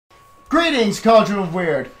Greetings, Cauldron of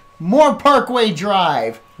Weird. More Parkway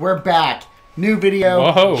Drive. We're back. New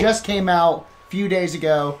video just came out a few days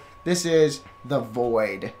ago. This is The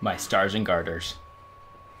Void. My stars and garters.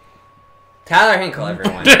 Tyler Hinkle,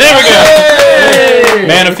 everyone. There we go. Hey!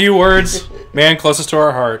 Man, a few words. Man, closest to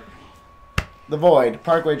our heart. The Void.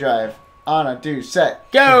 Parkway Drive. On a do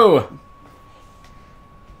set. Go!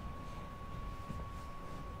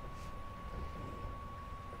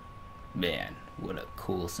 Man, what a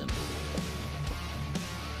cool symbol.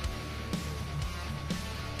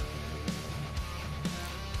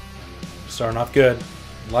 Starting off good.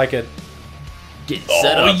 Like it. Get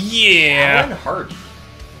set up. Yeah! Alan Hardy.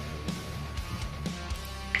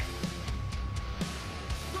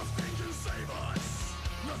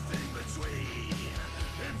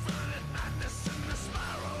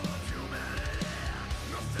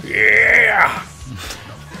 Yeah!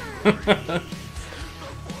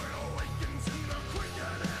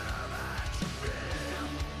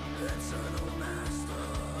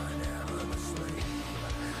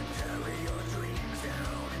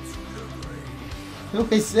 Who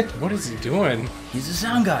is it? What is he doing? He's a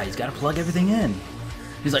sound guy. He's got to plug everything in.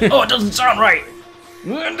 He's like, oh, it doesn't sound right.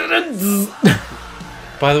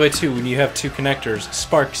 By the way, too, when you have two connectors,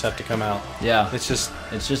 sparks have to come out. Yeah. It's just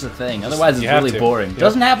a thing. Otherwise, it's really boring. Yep.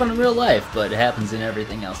 Doesn't happen in real life, but it happens in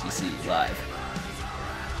everything else you see live.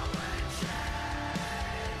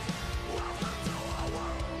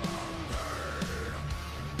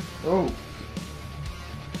 Oh.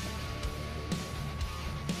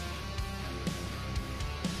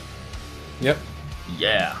 Yep.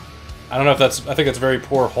 Yeah. I don't know if that's... I think it's very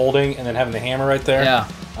poor holding and then having the hammer right there.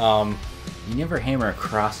 Yeah. You never hammer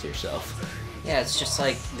across yourself. Yeah, it's just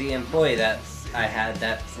like the employee that I had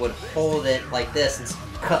that would hold it like this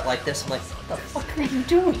and cut like this. I'm like, what the fuck are you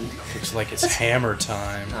doing? Looks like it's hammer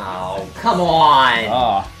time. Oh, come on!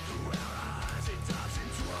 Oh.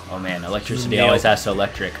 Oh man, electricity always has to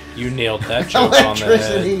electric. You nailed that joke on the head.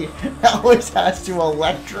 Electricity always has to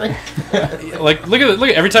electric. Like, look at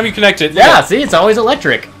every time you connect it. Yeah, see, it's always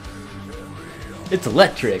electric. It's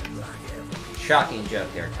electric. Shocking joke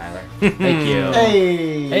there, Tyler. Thank you.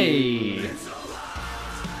 Hey. Hey.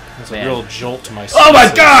 It's Man. a real jolt to my senses. Oh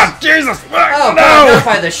my God! Jesus! Oh, no! not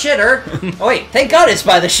by the shitter. Oh wait, thank God it's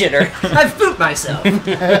by the shitter. I've pooped myself.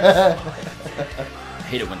 I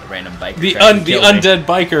hate it when the random biker The tries to kill me. undead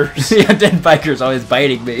bikers. The undead biker's always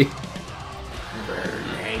biting me.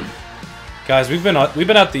 Guys, we've been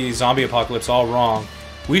at the zombie apocalypse all wrong.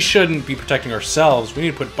 We shouldn't be protecting ourselves. We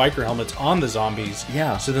need to put biker helmets on the zombies.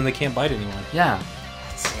 Yeah. So then they can't bite anyone. Yeah.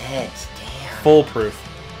 That's it. Damn. Foolproof.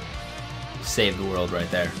 Save the world right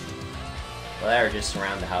there. Well, or just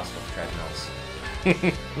surround the house with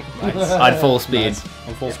treadmills. On full speed. Nice.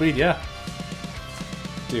 On full speed, yeah.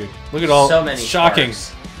 Dude, look at all... So many shocking.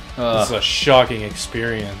 sparks. This is a shocking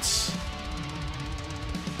experience.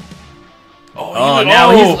 Oh,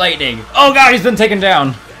 now he's lightning. Oh God, he's been taken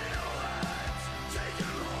down.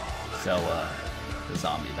 So, the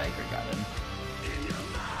zombie biker got him.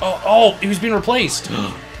 Oh, he was being replaced.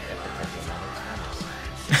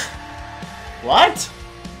 What?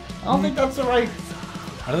 I don't think that's the right...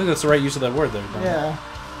 I don't think that's the right use of that word there. Brian. Yeah.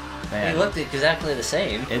 Man, They looked exactly the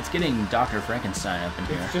same. it's getting Dr. Frankenstein up in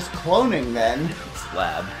here. It's just cloning then. It's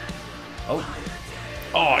lab. Oh,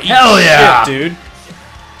 Oh, eat Hell shit, yeah. dude.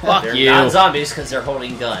 fuck They're you. not zombies because they're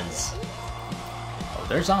holding guns. Oh,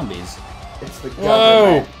 they're zombies. It's the Whoa.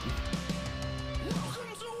 government.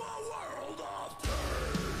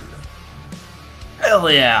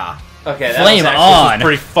 Hell yeah. Okay, that Flame was actually- on.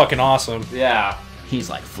 Pretty fucking awesome. Yeah. He's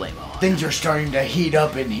like flame on. Things are starting to heat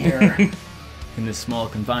up in here. In this small,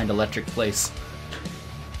 confined electric place.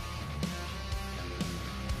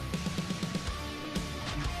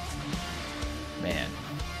 Man.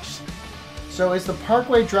 So is the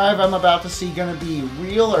Parkway Drive I'm about to see gonna be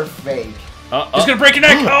real or fake? He's gonna break your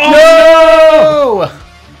neck. Oh! No!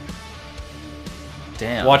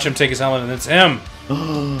 Damn. Watch him take his helmet, and it's him.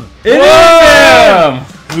 It is him!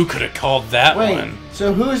 Who could have called that Wait, one?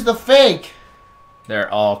 so who's the fake? They're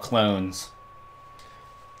all clones.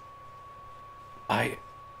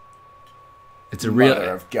 It's a real.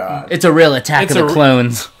 Mother of God. It's a real attack It's of the a-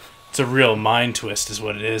 clones. It's a real mind twist, is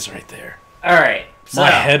what it is, right there. All right. So, My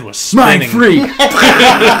head was Mind spinning. freak. God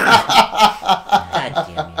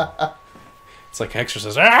damn you. It's like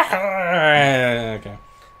Exorcist. Okay.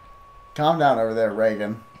 Calm down over there,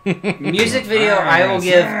 Reagan. Music video, I will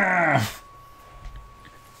give.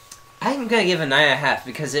 I'm gonna give a 9.5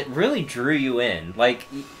 because it really drew you in. Like,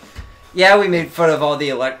 yeah, we made fun of all the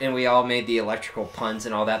and we all made the electrical puns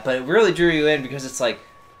and all that, but it really drew you in because it's like,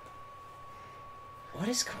 what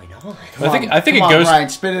is going on? I think it goes. Brian,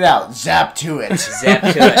 spit it out. Zap to it. Zap to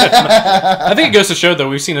it. I think it goes to show though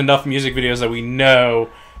we've seen enough music videos that we know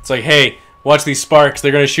it's like, hey, watch these sparks.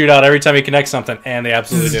 They're going to shoot out every time he connects something, and they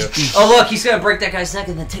absolutely do. Oh look, he's going to break that guy's neck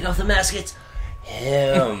and then take off the mask. It's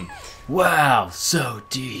him. Wow, so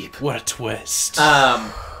deep. What a twist.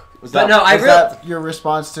 Was that your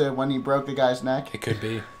response to when he broke the guy's neck? It could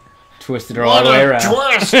be. Twisted her all the way around.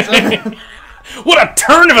 What a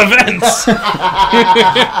turn of events!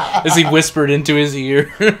 As he whispered into his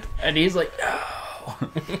ear. And he's like,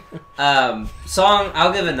 no. Song,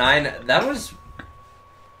 I'll give a 9. That was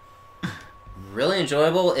really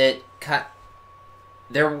enjoyable. There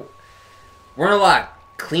weren't a lot of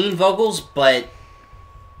clean vocals, but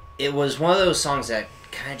it was one of those songs that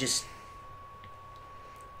kind of just,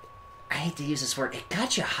 I hate to use this word, it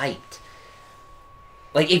got you hyped.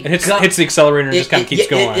 Like it hits the accelerator and just kind of keeps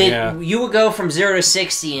going. You would go from 0 to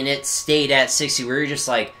 60 and it stayed at 60 where you're just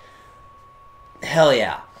like, hell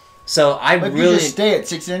yeah. So you just stay at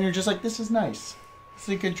 60 and you're just like, this is nice. This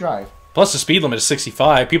is a good drive. Plus the speed limit is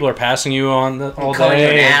 65. People are passing you on all calling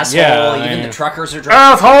day. You an asshole. Yeah, even the truckers are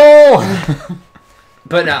driving. Asshole!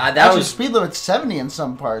 But no, that was speed limit's 70 in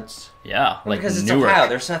some parts. Yeah, like because it's Newark. Ohio.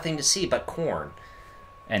 There's nothing to see but corn.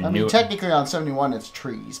 And I mean, technically on 71 it's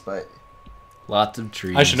trees, but lots of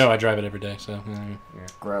trees. I should know. I drive it every day. So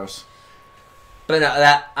gross. But no,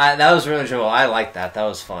 that was really enjoyable. I liked that. That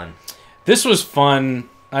was fun. This was fun.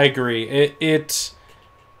 I agree. It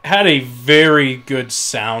had a very good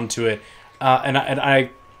sound to it, and I'm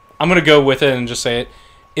gonna go with it and just say it.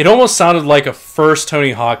 It almost sounded like a first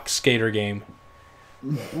Tony Hawk skater game.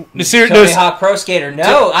 Tony Hawk Pro Skater.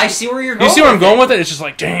 No, I see where you're going. You see where I'm going with it? It's just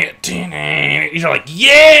like, dang it. You're like,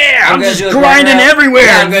 yeah, I'm just grinding everywhere.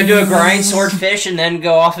 Yeah, I'm going to do a grind swordfish and then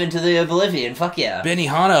go off into the oblivion. Fuck yeah.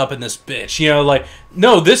 Benihana up in this bitch. You know, like,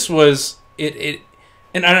 no, this was, and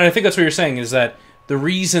I think that's what you're saying, is that the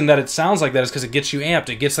reason that it sounds like that is because it gets you amped.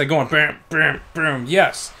 It gets like going, boom, boom, boom,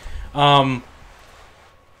 yes.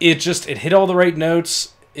 It hit all the right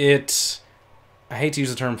notes. I hate to use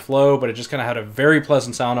the term flow, but it just kind of had a very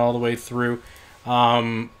pleasant sound all the way through. I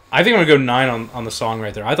think I'm going to go 9 on the song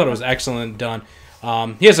right there. I thought it was excellent done.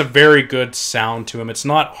 He has a very good sound to him. It's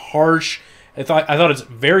not harsh. I thought it's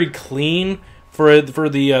very clean for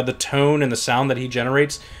the tone and the sound that he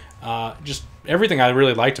generates. Just everything I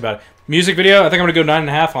really liked about it. Music video, I think I'm going to go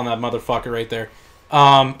 9.5 on that motherfucker right there.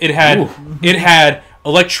 It had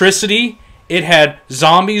electricity. It had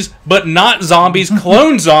zombies, but not zombies,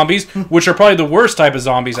 clone zombies, which are probably the worst type of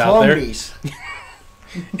zombies out there.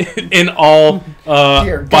 In all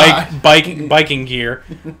biking gear.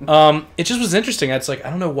 It just was interesting. It's like, I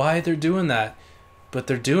don't know why they're doing that, but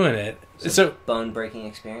they're doing it. So bone-breaking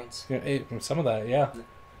experience? Some of that, yeah.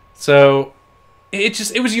 So,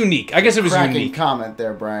 it was unique. I guess it was unique. Comment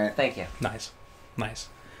there, Brian. Thank you. Nice.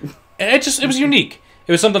 It was unique.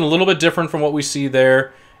 It was something a little bit different from what we see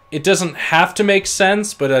there. It doesn't have to make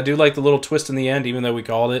sense, but I do like the little twist in the end, even though we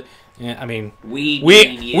called it. I mean,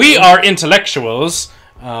 we are intellectuals.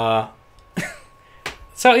 So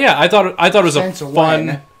yeah, I thought it was a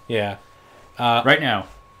fun. Yeah. Right now,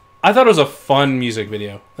 I thought it was a fun music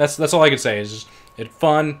video. That's all I could say. Is just it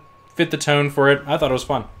fun, fit the tone for it. I thought it was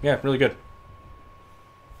fun. Yeah, really good.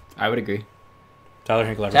 I would agree. Tyler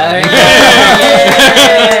Hinkle, Yay!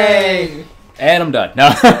 And I'm done.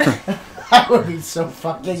 No. I would be so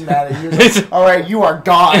fucking mad at you. Like, all right, you are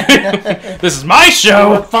gone. This is my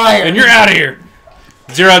show, you're fired, and you're out of here.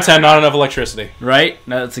 0 out of 10, not enough electricity. Right?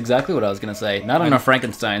 No, that's exactly what I was going to say. Not enough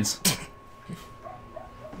Frankensteins.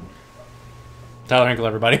 Tyler Hinkle,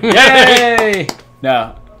 everybody. Yay!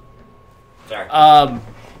 No. Sorry. I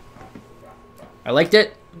liked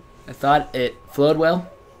it. I thought it flowed well.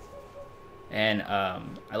 And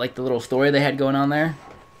I liked the little story they had going on there.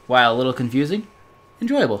 While a little confusing,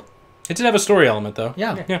 enjoyable. It did have a story element, though.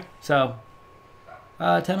 Yeah. So,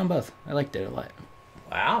 10 on both. I liked it a lot.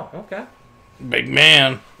 Wow, okay. Big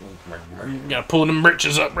man. Gotta pull them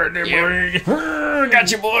britches up right there, boy.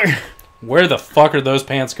 Got you, boy. Where the fuck are those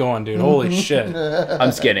pants going, dude? Holy shit.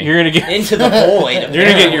 I'm skidding. You're gonna get into the void. You're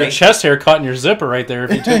gonna get your chest hair cut in your zipper right there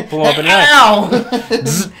if you pull up an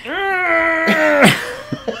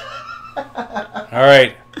All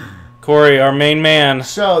right. Corey, our main man.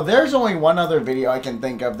 So, there's only one other video I can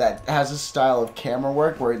think of that has a style of camera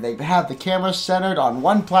work where they have the camera centered on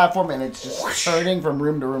one platform and it's just turning from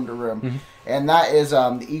room to room to room. Mm-hmm. And that is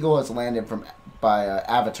The Eagle Has Landed by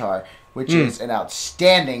Avatar, which is an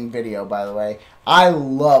outstanding video, by the way. I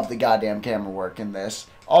love the goddamn camera work in this.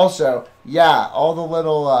 Also, yeah, all the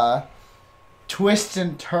little twists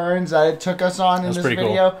and turns that it took us on in this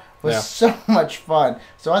video was so much fun.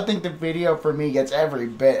 So I think the video for me gets every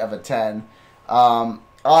bit of a 10.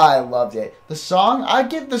 I loved it. The song, I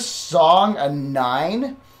give the song a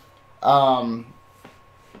 9. I'm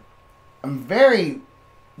very,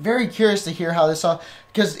 very curious to hear how this song,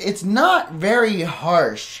 because it's not very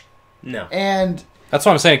harsh. No. And that's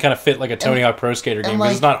what I'm saying. It kind of fit like a Tony Hawk Pro Skater game.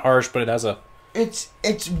 Like, it's not harsh, but it has a... It's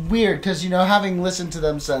weird, because, having listened to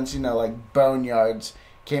them since, like, Boneyards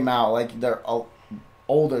came out, like, their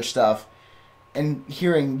older stuff, and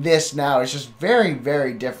hearing this now is just very,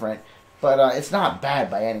 very different. But it's not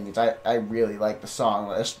bad by any means. I really like the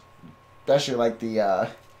song. Especially like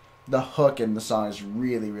the hook in the song is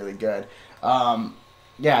really, really good.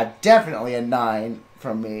 Yeah, definitely a 9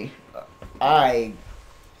 from me. I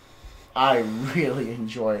really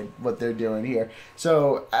enjoyed what they're doing here.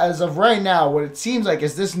 So as of right now, what it seems like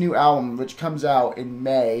is this new album, which comes out in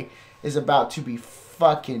May, is about to be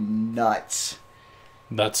fucking nuts.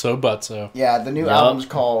 Nutso Butso. Yeah, the new album's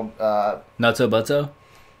called Nutso Butso?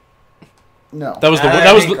 No. That was the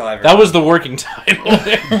working title. That was the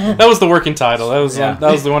working title.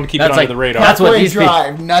 That was the one to keep it under the radar. That's what Parkway these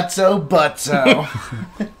Drive, Nutso Butso.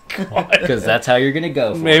 Because that's how you're gonna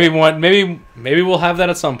go. Maybe we'll have that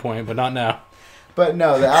at some point, but not now. But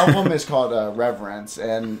no, the album is called Reverence,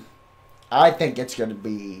 and I think it's gonna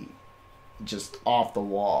be just off the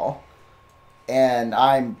wall. And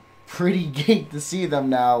I'm pretty geeked to see them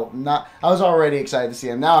now. I was already excited to see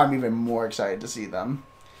them. Now I'm even more excited to see them.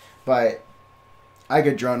 But I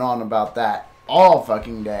could drone on about that all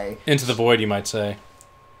fucking day. Into the void, you might say.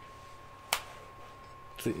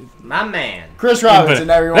 My man. Chris Robinson,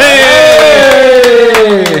 everyone.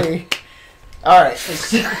 Hey! All right.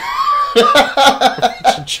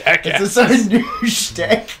 Jackass. Is this our new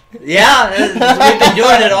shtick? Yeah, we've been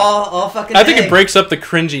doing it all fucking day. I think it breaks up the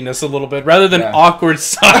cringiness a little bit, rather than awkward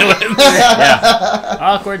silence. Yeah.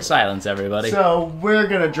 Awkward silence, everybody. So we're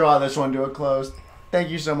going to draw this one to a close. Thank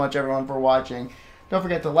you so much, everyone, for watching. Don't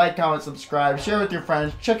forget to like, comment, subscribe, share with your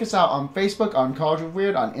friends. Check us out on Facebook, on Cauldron of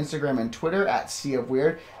Weird, on Instagram and Twitter at Sea of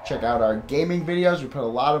Weird. Check out our gaming videos. We put a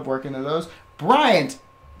lot of work into those. Bryant,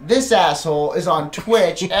 this asshole, is on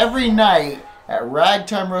Twitch every night at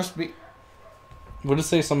Ragtime Roast Beef. What did it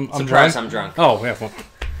say? I'm Surprise, drunk? I'm drunk. Oh, yeah. Well,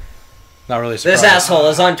 not really surprised. This asshole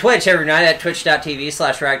is on Twitch every night at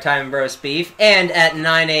twitch.tv/ragtimebroastbeef and at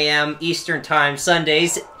 9 a.m. Eastern Time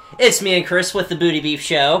Sundays. It's me and Chris with the Booty Beef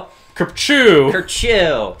Show. Kerchoo.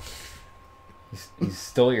 You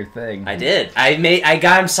stole your thing. I did. I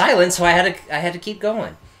got him silent, so I had to keep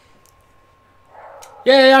going.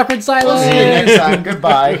 Yay, awkward silence. See you next time.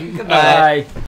 Goodbye. Goodbye. Bye.